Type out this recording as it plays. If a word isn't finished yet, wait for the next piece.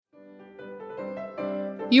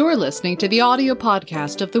You're listening to the audio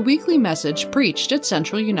podcast of the weekly message preached at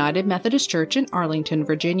Central United Methodist Church in Arlington,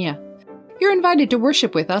 Virginia. You're invited to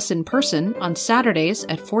worship with us in person on Saturdays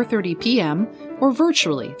at 4:30 p.m. or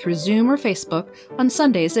virtually through Zoom or Facebook on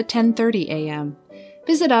Sundays at 10:30 a.m.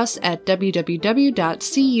 Visit us at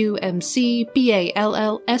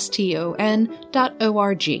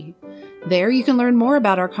www.cumcballston.org. There you can learn more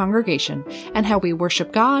about our congregation and how we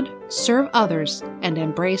worship God, serve others, and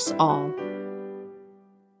embrace all.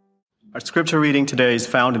 Our scripture reading today is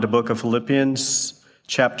found in the book of Philippians,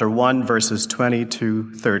 chapter 1, verses 20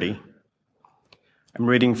 to 30. I'm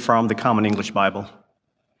reading from the Common English Bible.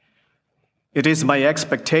 It is my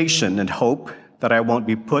expectation and hope that I won't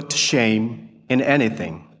be put to shame in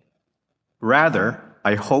anything. Rather,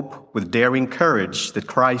 I hope with daring courage that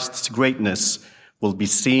Christ's greatness will be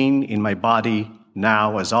seen in my body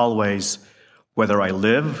now as always, whether I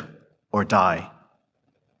live or die.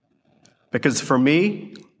 Because for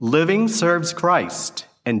me, living serves Christ,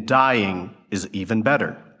 and dying is even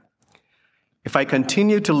better. If I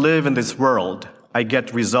continue to live in this world, I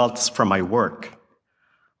get results from my work.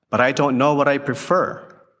 But I don't know what I prefer.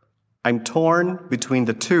 I'm torn between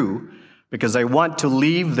the two because I want to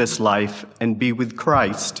leave this life and be with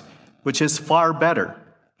Christ, which is far better.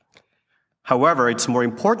 However, it's more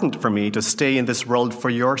important for me to stay in this world for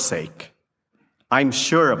your sake. I'm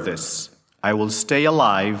sure of this. I will stay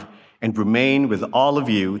alive and remain with all of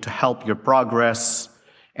you to help your progress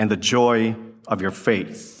and the joy of your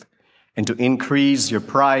faith, and to increase your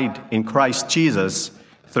pride in Christ Jesus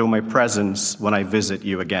through my presence when I visit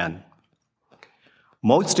you again.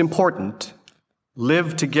 Most important,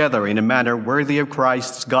 live together in a manner worthy of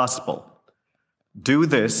Christ's gospel. Do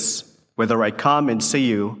this whether I come and see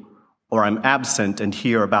you or I'm absent and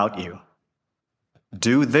hear about you.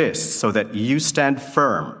 Do this so that you stand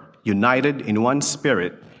firm, united in one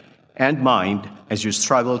spirit and mind as you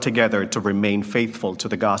struggle together to remain faithful to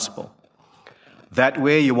the gospel. That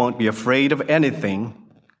way you won't be afraid of anything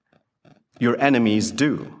your enemies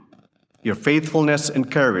do. Your faithfulness and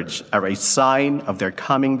courage are a sign of their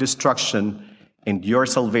coming destruction and your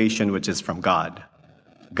salvation, which is from God.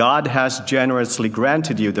 God has generously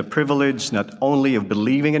granted you the privilege not only of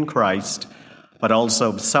believing in Christ, but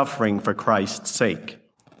also of suffering for Christ's sake.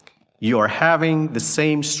 You are having the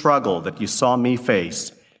same struggle that you saw me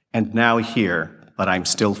face, and now hear, but I'm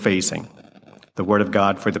still facing. The word of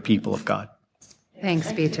God for the people of God.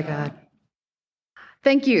 Thanks be to God.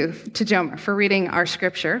 Thank you to Jomer for reading our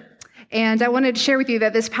scripture. And I wanted to share with you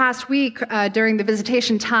that this past week, during the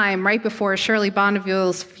visitation time, right before Shirley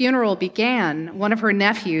Bonneville's funeral began, one of her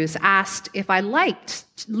nephews asked if I liked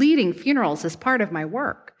leading funerals as part of my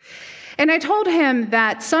work. And I told him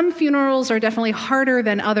that some funerals are definitely harder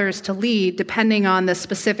than others to lead, depending on the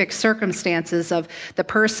specific circumstances of the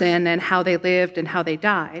person and how they lived and how they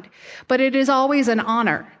died. But it is always an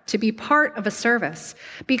honor to be part of a service,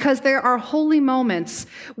 because there are holy moments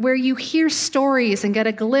where you hear stories and get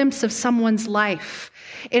a glimpse of someone's life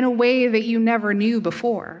in a way that you never knew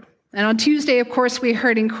before. And on Tuesday, of course, we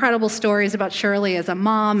heard incredible stories about Shirley as a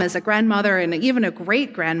mom, as a grandmother, and even a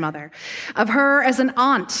great-grandmother, of her as an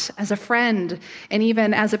aunt, as a friend, and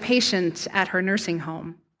even as a patient at her nursing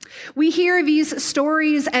home. We hear these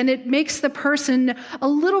stories, and it makes the person a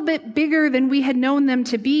little bit bigger than we had known them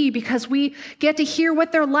to be, because we get to hear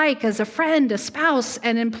what they're like as a friend, a spouse,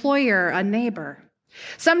 an employer, a neighbor.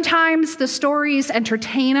 Sometimes the stories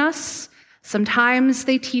entertain us. Sometimes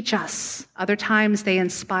they teach us, other times they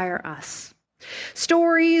inspire us.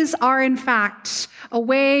 Stories are, in fact, a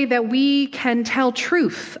way that we can tell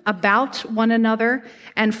truth about one another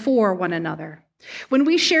and for one another. When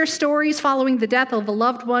we share stories following the death of a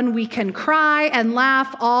loved one, we can cry and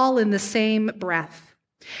laugh all in the same breath.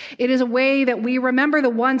 It is a way that we remember the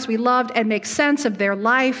ones we loved and make sense of their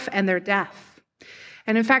life and their death.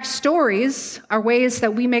 And in fact, stories are ways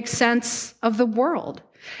that we make sense of the world,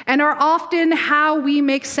 and are often how we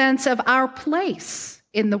make sense of our place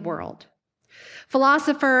in the world.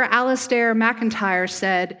 Philosopher Alasdair MacIntyre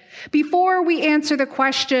said, "Before we answer the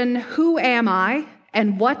question, who am I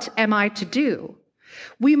and what am I to do,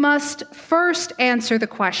 we must first answer the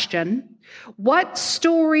question, what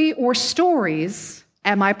story or stories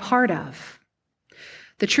am I part of?"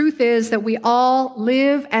 The truth is that we all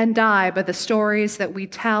live and die by the stories that we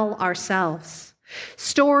tell ourselves.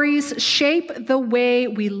 Stories shape the way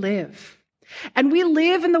we live. And we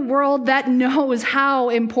live in the world that knows how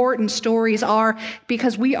important stories are,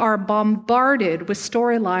 because we are bombarded with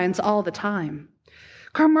storylines all the time.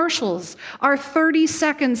 Commercials are 30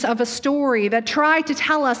 seconds of a story that try to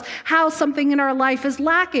tell us how something in our life is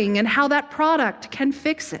lacking and how that product can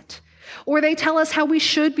fix it. Or they tell us how we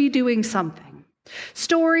should be doing something.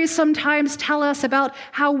 Stories sometimes tell us about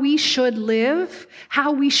how we should live,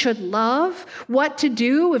 how we should love, what to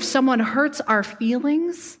do if someone hurts our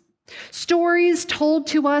feelings. Stories told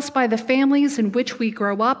to us by the families in which we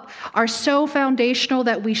grow up are so foundational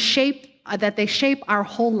that they shape our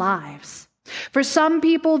whole lives. For some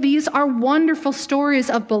people, these are wonderful stories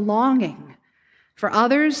of belonging. For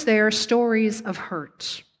others, they are stories of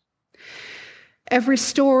hurt. Every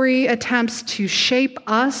story attempts to shape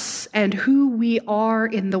us and who we are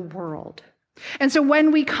in the world. And so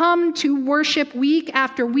when we come to worship week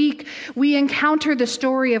after week, we encounter the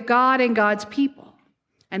story of God and God's people.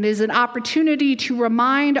 And it is an opportunity to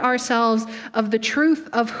remind ourselves of the truth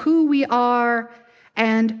of who we are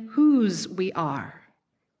and whose we are.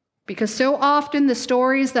 Because so often the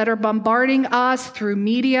stories that are bombarding us through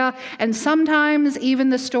media, and sometimes even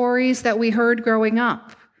the stories that we heard growing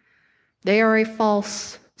up, they are a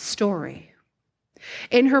false story.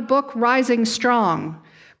 In her book, Rising Strong,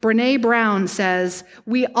 Brené Brown says,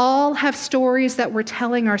 "We all have stories that we're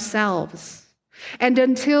telling ourselves. And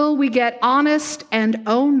until we get honest and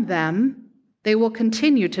own them, they will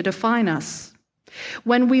continue to define us.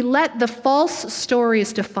 When we let the false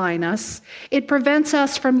stories define us, it prevents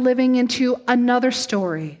us from living into another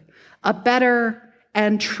story, a better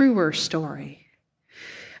and truer story,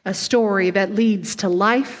 a story that leads to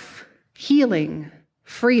life, healing,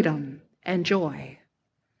 freedom, and joy."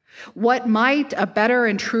 What might a better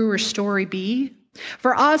and truer story be?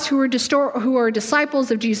 For us who are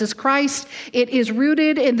disciples of Jesus Christ, it is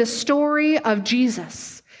rooted in the story of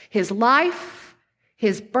Jesus, his life,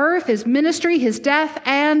 his birth, his ministry, his death,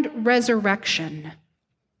 and resurrection.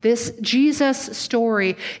 This Jesus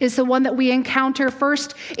story is the one that we encounter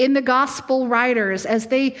first in the gospel writers as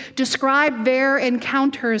they describe their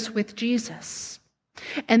encounters with Jesus.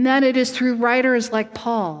 And then it is through writers like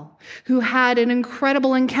Paul, who had an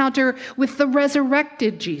incredible encounter with the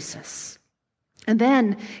resurrected Jesus. And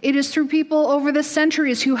then it is through people over the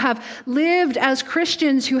centuries who have lived as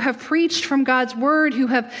Christians, who have preached from God's word, who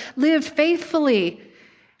have lived faithfully.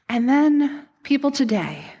 And then people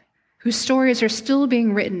today whose stories are still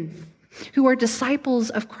being written, who are disciples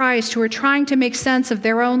of Christ, who are trying to make sense of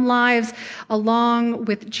their own lives along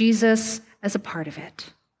with Jesus as a part of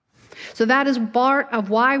it. So that is part of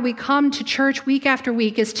why we come to church week after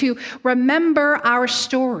week, is to remember our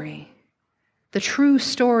story, the true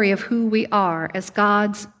story of who we are as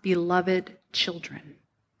God's beloved children.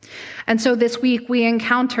 And so this week we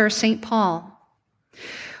encounter St. Paul.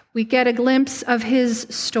 We get a glimpse of his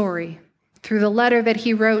story through the letter that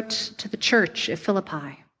he wrote to the church at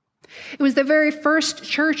Philippi. It was the very first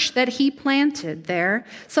church that he planted there,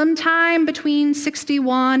 sometime between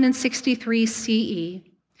 61 and 63 CE.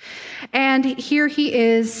 And here he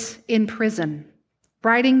is in prison,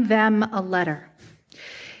 writing them a letter.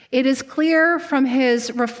 It is clear from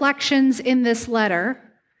his reflections in this letter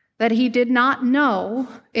that he did not know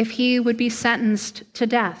if he would be sentenced to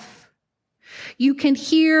death. You can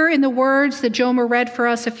hear in the words that Joma read for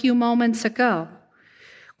us a few moments ago,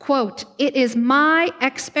 quote, "It is my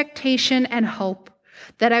expectation and hope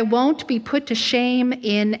that I won't be put to shame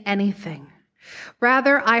in anything.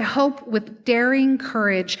 Rather, I hope with daring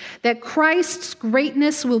courage that Christ's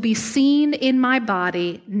greatness will be seen in my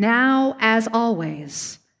body now as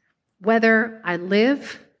always, whether I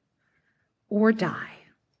live or die."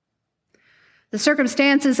 The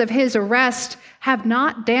circumstances of his arrest have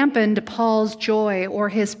not dampened Paul's joy or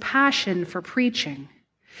his passion for preaching.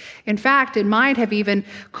 In fact, it might have even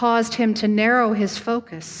caused him to narrow his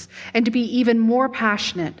focus and to be even more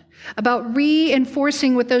passionate about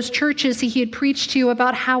reinforcing with those churches he had preached to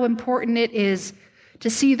about how important it is to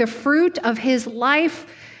see the fruit of his life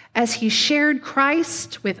as he shared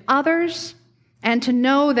Christ with others, and to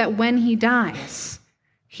know that when he dies,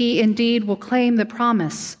 he indeed will claim the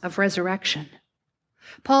promise of resurrection.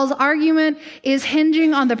 Paul's argument is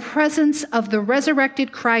hinging on the presence of the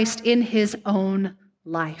resurrected Christ in his own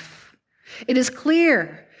life. It is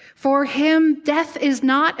clear for him, death is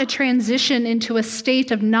not a transition into a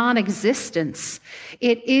state of non-existence.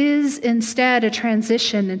 It is instead a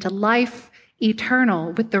transition into life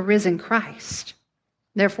eternal with the risen Christ.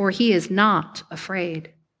 Therefore, he is not afraid.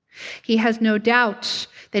 He has no doubt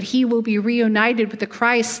that he will be reunited with the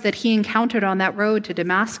Christ that he encountered on that road to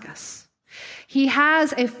Damascus. He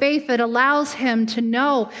has a faith that allows him to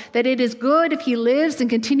know that it is good if he lives and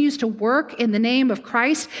continues to work in the name of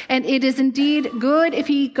Christ, and it is indeed good if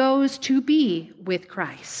he goes to be with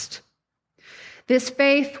Christ. This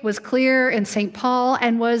faith was clear in St. Paul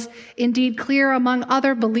and was indeed clear among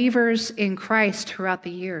other believers in Christ throughout the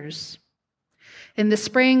years. In the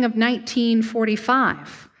spring of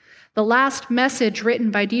 1945, the last message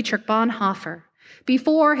written by Dietrich Bonhoeffer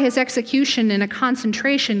before his execution in a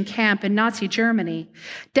concentration camp in Nazi Germany,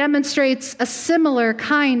 demonstrates a similar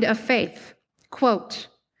kind of faith. Quote,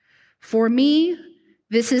 "For me,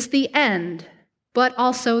 this is the end, but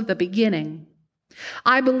also the beginning.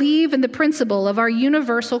 I believe in the principle of our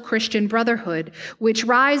universal Christian brotherhood, which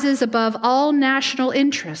rises above all national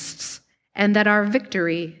interests, and that our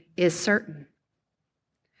victory is certain."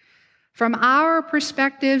 From our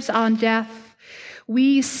perspectives on death,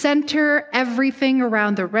 we center everything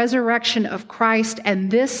around the resurrection of Christ,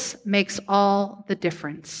 and this makes all the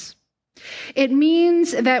difference. It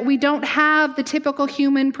means that we don't have the typical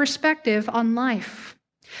human perspective on life.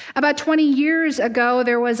 About 20 years ago,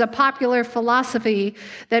 there was a popular philosophy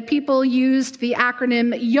that people used the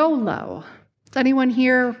acronym YOLO. Does anyone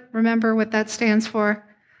here remember what that stands for?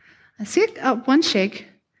 I see it. Oh, one shake.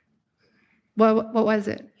 What was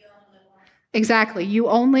it? Exactly. You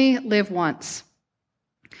only live once.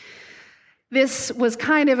 This was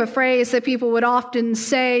kind of a phrase that people would often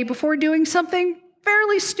say before doing something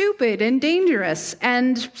fairly stupid and dangerous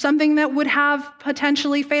and something that would have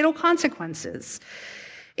potentially fatal consequences.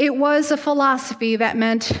 It was a philosophy that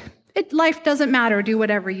meant life doesn't matter, do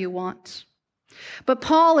whatever you want. But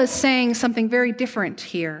Paul is saying something very different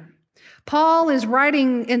here. Paul is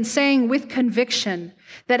writing and saying with conviction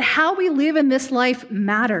that how we live in this life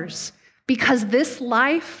matters, because this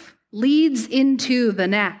life leads into the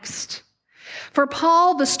next. For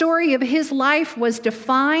Paul, the story of his life was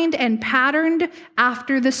defined and patterned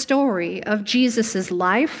after the story of Jesus'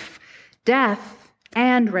 life, death,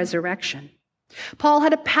 and resurrection. Paul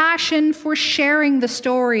had a passion for sharing the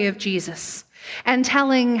story of Jesus and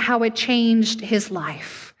telling how it changed his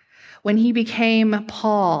life when he became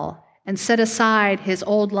Paul and set aside his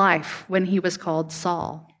old life when he was called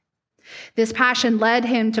Saul. This passion led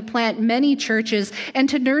him to plant many churches and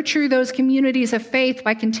to nurture those communities of faith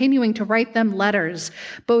by continuing to write them letters,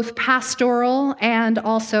 both pastoral and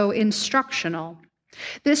also instructional.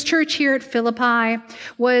 This church here at Philippi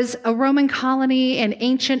was a Roman colony in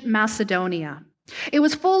ancient Macedonia. It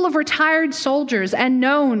was full of retired soldiers and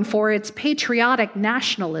known for its patriotic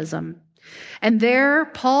nationalism. And there,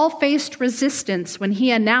 Paul faced resistance when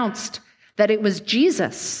he announced that it was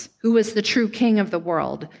Jesus who was the true king of the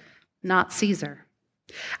world, not Caesar.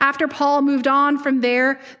 After Paul moved on from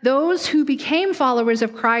there, those who became followers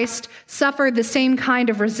of Christ suffered the same kind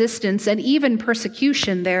of resistance and even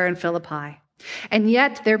persecution there in Philippi. And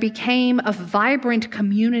yet there became a vibrant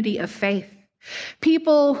community of faith.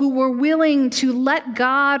 People who were willing to let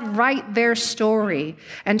God write their story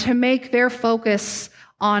and to make their focus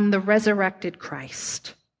on the resurrected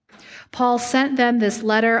Christ. Paul sent them this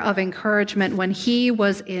letter of encouragement when he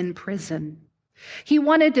was in prison. He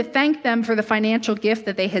wanted to thank them for the financial gift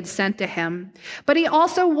that they had sent to him, but he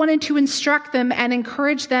also wanted to instruct them and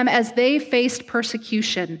encourage them as they faced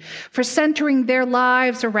persecution for centering their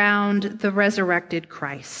lives around the resurrected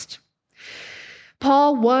Christ.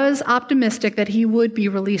 Paul was optimistic that he would be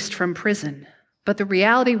released from prison, but the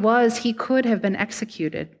reality was he could have been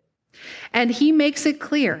executed. And he makes it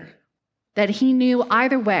clear that he knew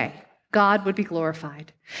either way, God would be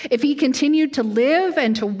glorified. If he continued to live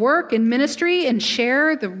and to work in ministry and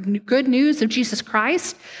share the good news of Jesus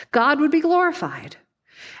Christ, God would be glorified.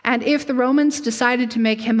 And if the Romans decided to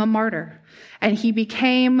make him a martyr and he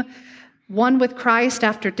became one with Christ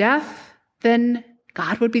after death, then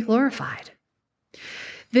God would be glorified.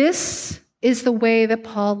 This is the way that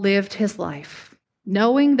Paul lived his life,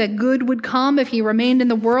 knowing that good would come if he remained in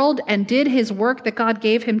the world and did his work that God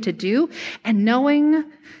gave him to do, and knowing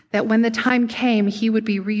that when the time came, he would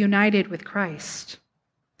be reunited with Christ.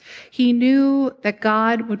 He knew that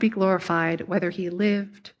God would be glorified whether he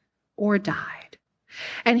lived or died.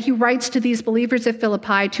 And he writes to these believers at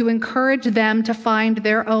Philippi to encourage them to find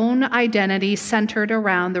their own identity centered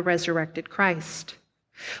around the resurrected Christ.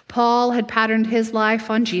 Paul had patterned his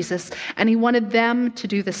life on Jesus, and he wanted them to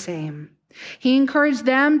do the same. He encouraged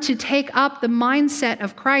them to take up the mindset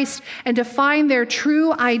of Christ and to find their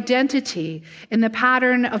true identity in the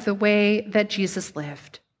pattern of the way that Jesus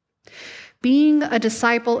lived. Being a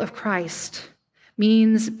disciple of Christ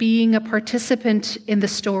means being a participant in the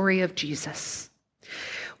story of Jesus.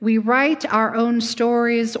 We write our own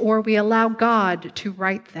stories, or we allow God to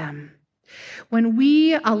write them. When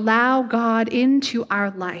we allow God into our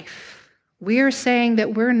life, we are saying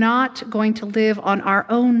that we're not going to live on our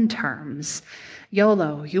own terms.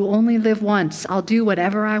 YOLO, you only live once. I'll do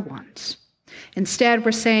whatever I want. Instead,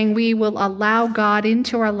 we're saying we will allow God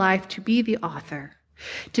into our life to be the author,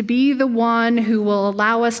 to be the one who will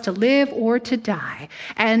allow us to live or to die,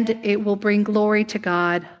 and it will bring glory to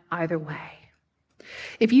God either way.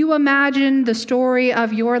 If you imagine the story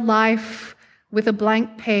of your life with a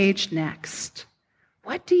blank page next,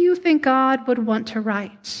 what do you think God would want to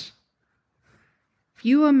write? If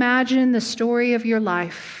you imagine the story of your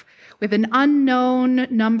life with an unknown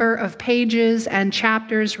number of pages and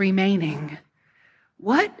chapters remaining,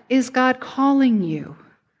 what is God calling you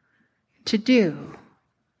to do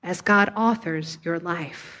as God authors your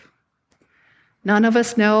life? None of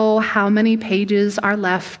us know how many pages are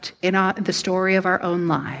left in the story of our own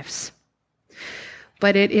lives.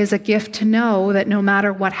 But it is a gift to know that no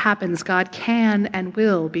matter what happens, God can and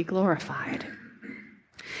will be glorified.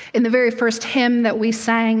 In the very first hymn that we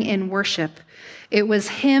sang in worship, it was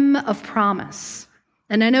Hymn of Promise.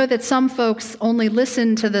 And I know that some folks only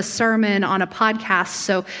listen to the sermon on a podcast,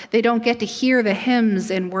 so they don't get to hear the hymns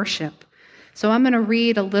in worship. So I'm going to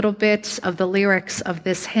read a little bit of the lyrics of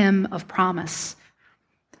this Hymn of Promise.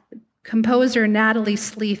 Composer Natalie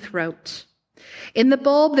Sleeth wrote, "In the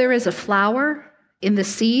bulb there is a flower, in the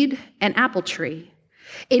seed an apple tree.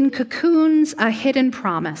 In cocoons a hidden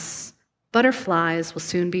promise, butterflies will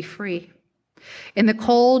soon be free. In the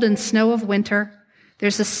cold and snow of winter,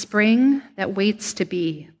 there's a spring that waits to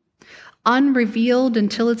be, unrevealed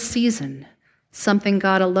until its season, something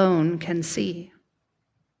God alone can see."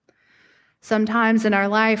 Sometimes in our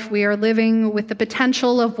life, we are living with the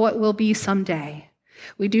potential of what will be someday.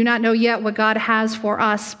 We do not know yet what God has for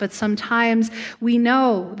us, but sometimes we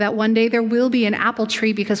know that one day there will be an apple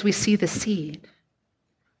tree because we see the seed.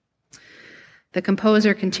 The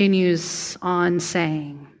composer continues on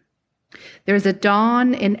saying, "There's a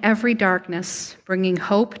dawn in every darkness, bringing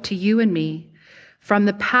hope to you and me. From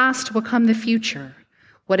the past will come the future,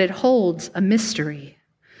 what it holds a mystery,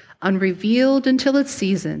 unrevealed until its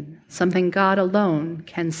season, something God alone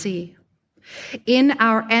can see. In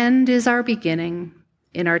our end is our beginning,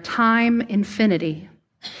 in our time infinity.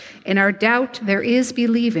 In our doubt there is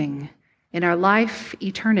believing, in our life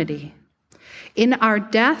eternity. In our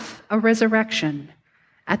death a resurrection,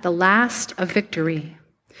 at the last a victory,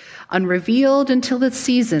 unrevealed until its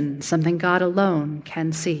season, something God alone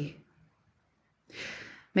can see."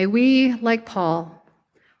 May we, like Paul,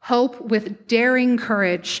 hope with daring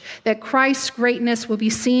courage that Christ's greatness will be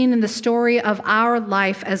seen in the story of our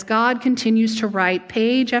life as God continues to write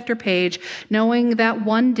page after page, knowing that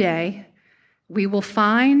one day we will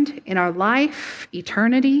find in our life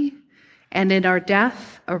eternity and in our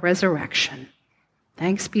death a resurrection.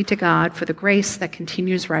 Thanks be to God for the grace that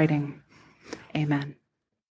continues writing. Amen.